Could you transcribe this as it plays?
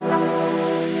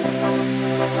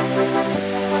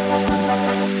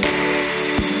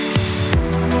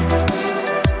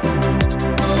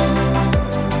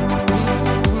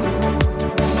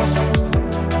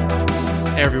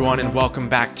everyone, and welcome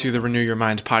back to the Renew Your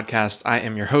Mind podcast. I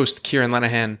am your host, Kieran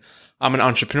Lenahan. I'm an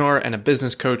entrepreneur and a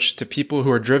business coach to people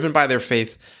who are driven by their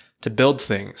faith to build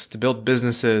things, to build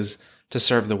businesses, to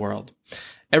serve the world.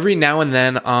 Every now and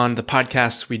then on the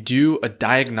podcast, we do a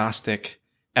diagnostic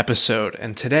episode,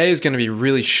 and today is going to be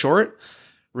really short,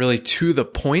 really to the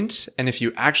point. And if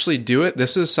you actually do it,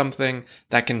 this is something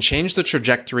that can change the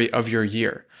trajectory of your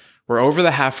year. We're over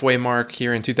the halfway mark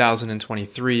here in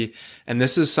 2023, and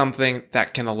this is something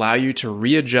that can allow you to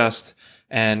readjust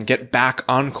and get back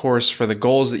on course for the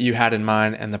goals that you had in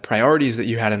mind and the priorities that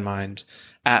you had in mind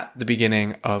at the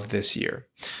beginning of this year.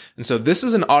 And so this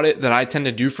is an audit that I tend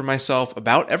to do for myself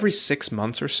about every 6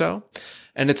 months or so,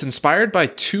 and it's inspired by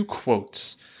two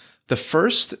quotes. The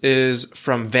first is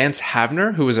from Vance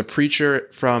Havner, who was a preacher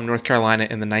from North Carolina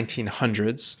in the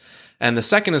 1900s, and the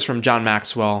second is from John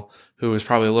Maxwell, who is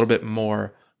probably a little bit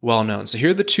more well-known. So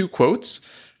here are the two quotes,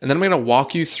 and then I'm going to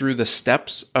walk you through the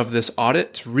steps of this audit.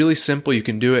 It's really simple. You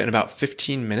can do it in about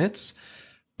 15 minutes,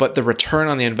 but the return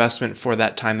on the investment for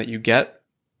that time that you get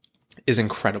is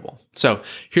incredible. So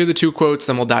here are the two quotes,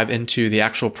 then we'll dive into the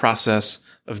actual process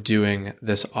of doing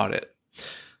this audit.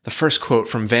 The first quote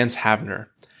from Vance Havner: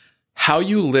 "How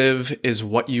you live is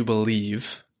what you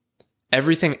believe.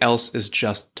 Everything else is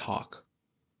just talk."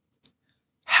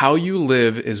 How you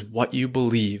live is what you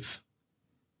believe.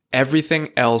 Everything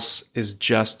else is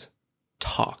just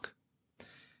talk.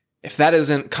 If that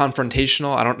isn't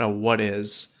confrontational, I don't know what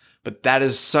is, but that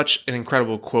is such an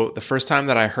incredible quote. The first time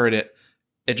that I heard it,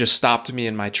 it just stopped me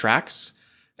in my tracks,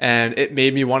 and it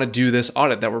made me want to do this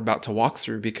audit that we're about to walk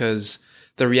through, because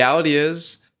the reality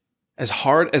is, as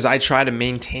hard as I try to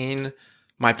maintain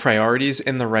my priorities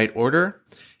in the right order,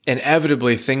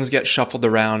 inevitably things get shuffled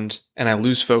around and I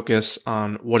lose focus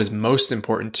on what is most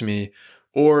important to me,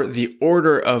 or the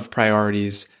order of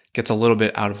priorities gets a little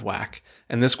bit out of whack.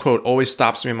 And this quote always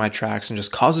stops me in my tracks and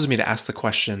just causes me to ask the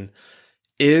question,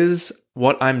 is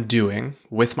what I'm doing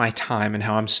with my time and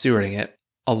how I'm stewarding it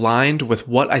aligned with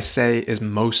what I say is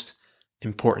most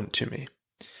important to me?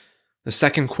 The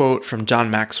second quote from John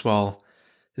Maxwell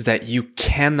is that you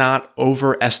cannot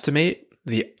overestimate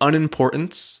the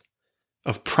unimportance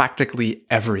of practically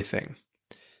everything.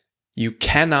 You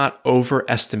cannot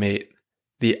overestimate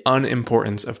the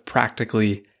unimportance of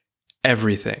practically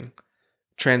everything.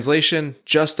 Translation: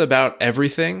 just about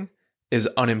everything is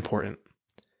unimportant.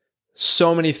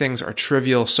 So many things are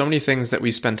trivial, so many things that we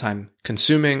spend time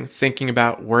consuming, thinking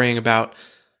about, worrying about,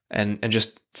 and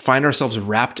just find ourselves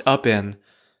wrapped up in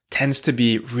tends to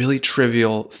be really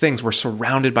trivial things. We're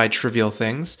surrounded by trivial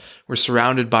things. We're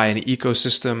surrounded by an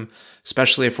ecosystem,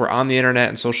 especially if we're on the internet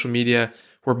and social media.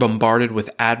 We're bombarded with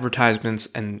advertisements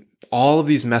and all of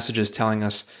these messages telling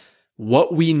us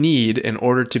what we need in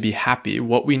order to be happy,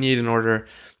 what we need in order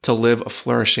to live a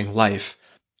flourishing life.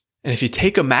 And if you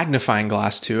take a magnifying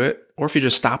glass to it, or if you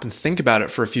just stop and think about it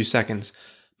for a few seconds,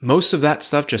 most of that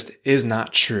stuff just is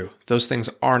not true. Those things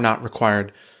are not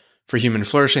required for human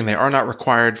flourishing. They are not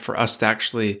required for us to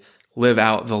actually live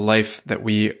out the life that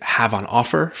we have on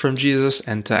offer from Jesus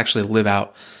and to actually live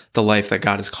out the life that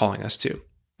God is calling us to.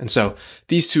 And so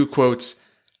these two quotes: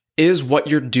 is what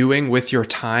you're doing with your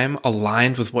time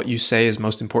aligned with what you say is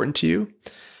most important to you?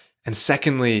 And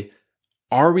secondly,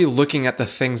 are we looking at the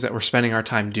things that we're spending our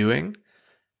time doing?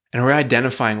 And are we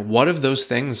identifying what of those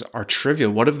things are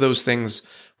trivial? What of those things,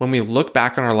 when we look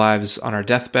back on our lives on our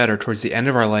deathbed or towards the end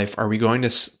of our life, are we going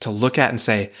to look at and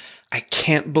say, I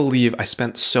can't believe I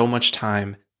spent so much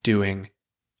time doing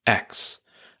X.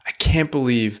 I can't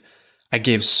believe I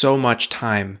gave so much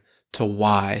time to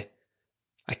Y.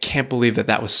 I can't believe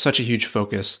that was such a huge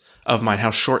focus of mine,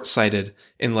 how short-sighted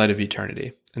in light of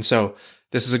eternity. And so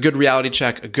this is a good reality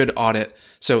check, a good audit.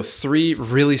 So 3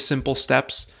 really simple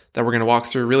steps that we're going to walk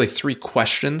through, really 3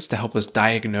 questions to help us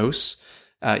diagnose,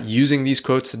 using these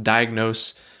quotes to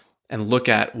diagnose and look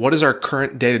at what is our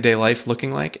current day-to-day life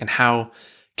looking like and how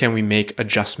can we make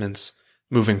adjustments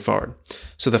moving forward.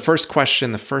 So the first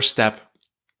question, the first step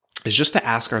is just to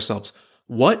ask ourselves,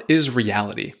 what is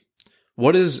reality?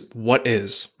 What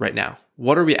is right now?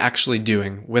 What are we actually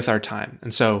doing with our time?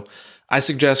 And so I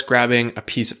suggest grabbing a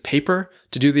piece of paper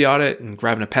to do the audit and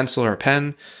grabbing a pencil or a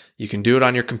pen. You can do it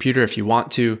on your computer if you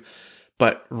want to,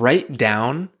 but write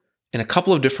down in a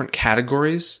couple of different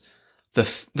categories the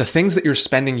things that you're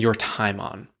spending your time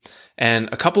on. And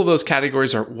a couple of those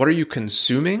categories are, what are you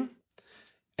consuming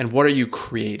and what are you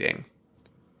creating?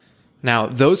 Now,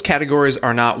 those categories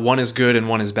are not one is good and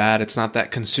one is bad. It's not that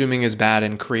consuming is bad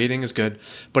and creating is good,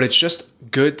 but it's just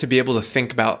good to be able to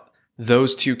think about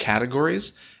those two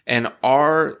categories and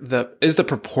is the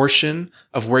proportion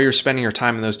of where you're spending your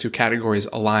time in those two categories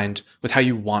aligned with how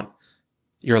you want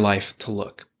your life to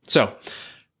look? So,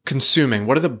 consuming.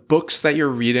 What are the books that you're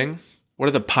reading? What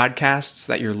are the podcasts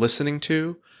that you're listening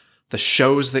to? The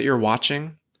shows that you're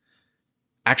watching?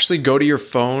 Actually go to your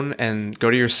phone and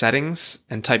go to your settings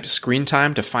and type screen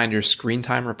time to find your screen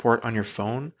time report on your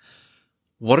phone.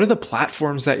 What are the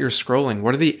platforms that you're scrolling?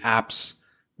 What are the apps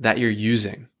that you're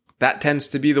using? That tends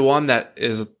to be the one that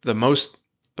is the most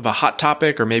of a hot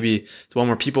topic, or maybe the one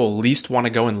where people least want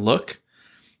to go and look.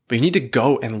 But you need to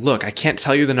go and look. I can't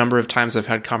tell you the number of times I've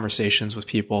had conversations with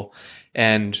people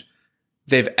and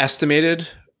they've estimated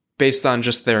based on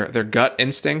just their gut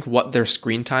instinct what their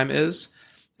screen time is.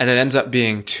 And it ends up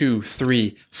being 2,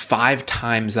 3, 5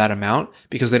 times that amount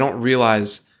because they don't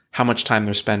realize how much time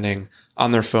they're spending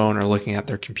on their phone or looking at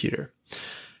their computer.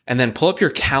 And then pull up your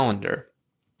calendar.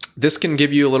 This can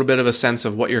give you a little bit of a sense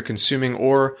of what you're consuming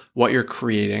or what you're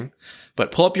creating.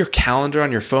 But pull up your calendar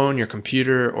on your phone, your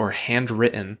computer, or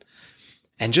handwritten,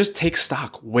 and just take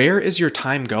stock. Where is your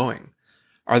time going?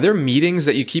 Are there meetings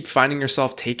that you keep finding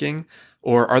yourself taking?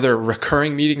 Or are there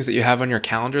recurring meetings that you have on your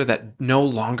calendar that no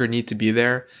longer need to be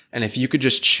there? And if you could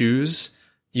just choose,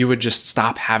 you would just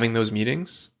stop having those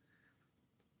meetings?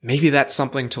 Maybe that's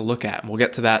something to look at. And we'll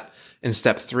get to that in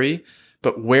step 3.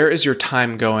 But where is your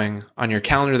time going on your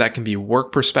calendar? That can be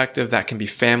work perspective, that can be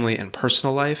family and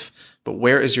personal life. But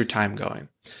where is your time going?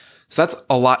 So that's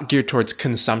a lot geared towards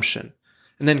consumption.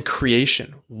 And then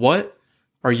creation. What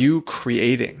are you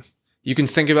creating? You can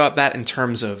think about that in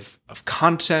terms of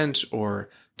content or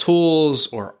tools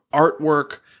or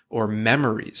artwork or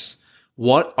memories.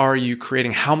 What are you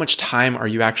creating? How much time are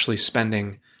you actually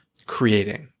spending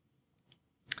creating?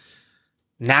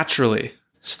 Naturally,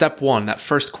 step 1, that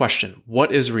first question,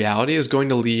 what is reality, is going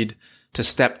to lead to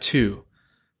step 2,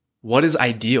 what is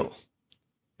ideal?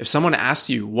 If someone asked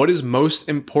you, what is most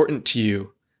important to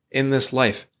you in this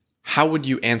life, how would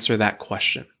you answer that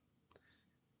question?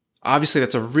 Obviously,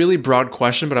 that's a really broad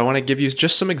question, but I want to give you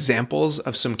just some examples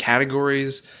of some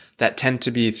categories that tend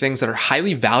to be things that are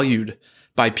highly valued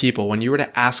by people. When you were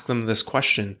to ask them this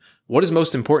question, what is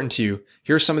most important to you?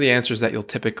 Here are some of the answers that you'll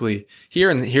typically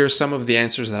hear, and here are some of the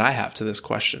answers that I have to this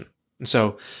question. And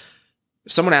so,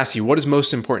 if someone asks you, what is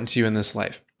most important to you in this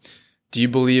life? Do you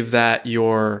believe that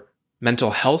your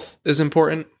mental health is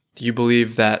important? Do you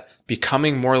believe that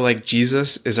becoming more like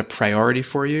Jesus is a priority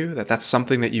for you, that that's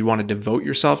something that you want to devote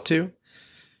yourself to?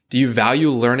 Do you value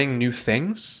learning new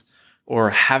things or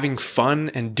having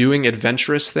fun and doing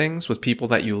adventurous things with people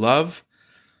that you love?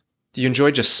 Do you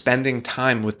enjoy just spending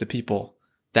time with the people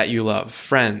that you love,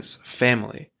 friends,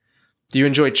 family? Do you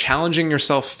enjoy challenging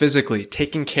yourself physically,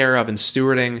 taking care of and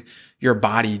stewarding your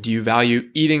body? Do you value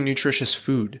eating nutritious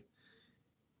food?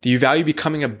 Do you value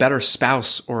becoming a better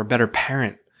spouse or a better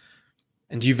parent?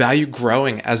 And do you value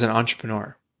growing as an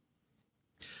entrepreneur?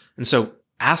 And so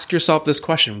ask yourself this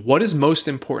question. What is most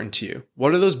important to you?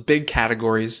 What are those big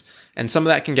categories? And some of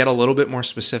that can get a little bit more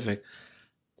specific.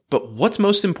 But what's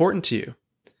most important to you?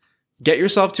 Get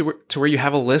yourself to where you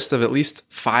have a list of at least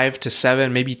 5 to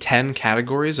 7, maybe 10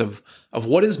 categories of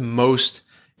what is most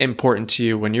important to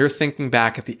you when you're thinking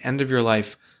back at the end of your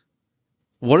life.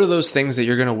 What are those things that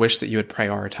you're going to wish that you had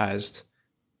prioritized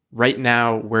right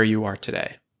now where you are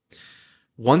today?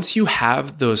 Once you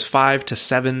have those 5 to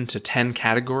 7 to 10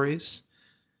 categories,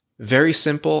 very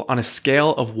simple, on a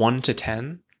scale of 1 to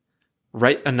 10,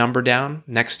 write a number down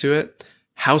next to it.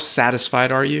 How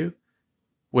satisfied are you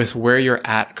with where you're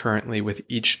at currently with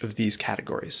each of these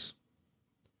categories?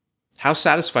 How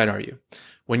satisfied are you?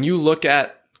 When you look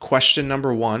at question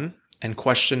number 1 and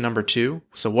question number 2,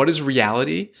 so what is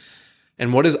reality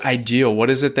and what is ideal? What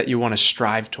is it that you want to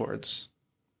strive towards?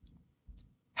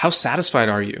 How satisfied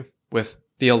are you with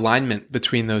the alignment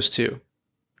between those two?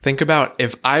 Think about,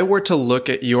 if I were to look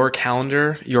at your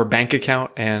calendar, your bank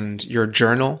account, and your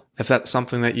journal, if that's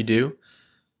something that you do,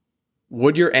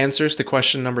 would your answers to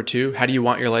question number 2, how do you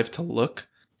want your life to look?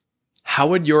 How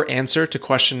would your answer to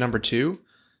question number 2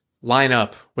 line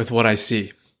up with what I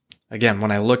see? Again,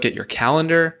 when I look at your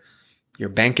calendar, your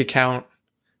bank account,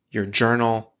 your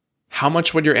journal, how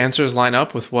much would your answers line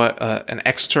up with what an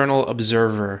external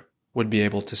observer would be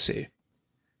able to see?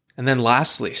 And then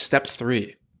lastly, step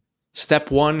 3.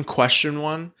 Step 1, question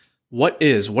 1, what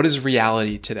is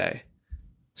reality today?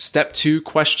 Step 2,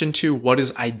 question 2, what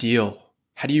is ideal?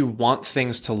 How do you want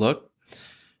things to look?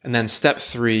 And then step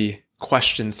 3,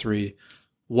 question 3,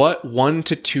 what 1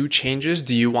 to 2 changes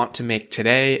do you want to make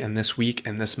today and this week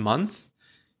and this month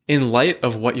in light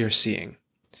of what you're seeing?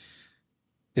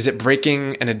 Is it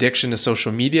breaking an addiction to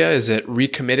social media? Is it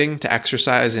recommitting to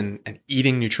exercise and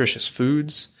eating nutritious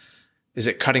foods? Is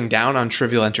it cutting down on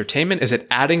trivial entertainment? Is it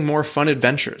adding more fun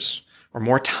adventures? or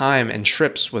more time and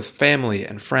trips with family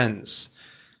and friends?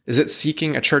 Is it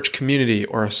seeking a church community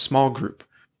or a small group,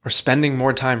 or spending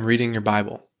more time reading your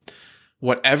Bible?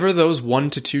 Whatever those 1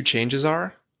 to 2 changes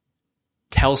are,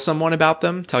 tell someone about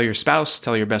them. Tell your spouse,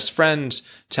 tell your best friend,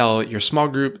 tell your small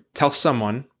group, tell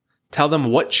someone. Tell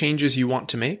them what changes you want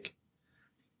to make,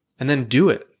 and then do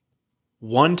it.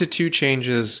 1 to 2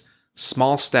 changes,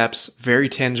 small steps, very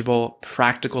tangible,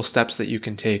 practical steps that you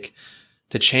can take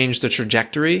to change the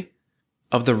trajectory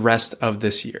of the rest of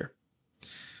this year.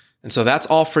 And so that's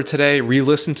all for today.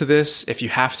 Re-listen to this if you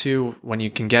have to, when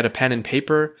you can get a pen and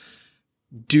paper.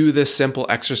 Do this simple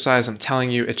exercise. I'm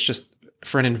telling you, it's just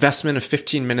for an investment of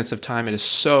 15 minutes of time, it is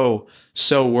so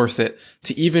worth it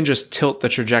to even just tilt the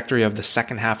trajectory of the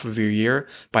second half of your year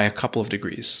by a couple of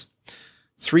degrees.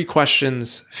 3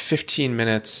 questions, 15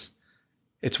 minutes.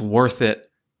 It's worth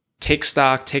it. Take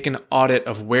stock, take an audit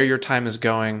of where your time is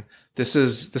going. This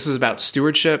is about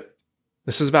stewardship.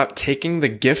 This is about taking the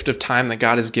gift of time that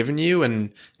God has given you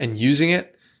and using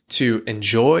it to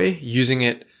enjoy, using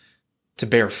it to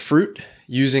bear fruit,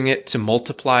 using it to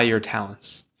multiply your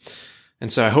talents.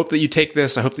 And so I hope that you take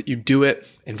this. I hope that you do it.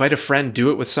 Invite a friend,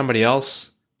 do it with somebody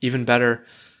else, even better,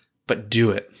 but do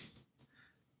it.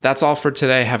 That's all for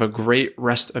today. Have a great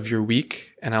rest of your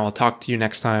week, and I will talk to you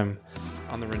next time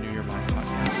on the Renew Your Mind.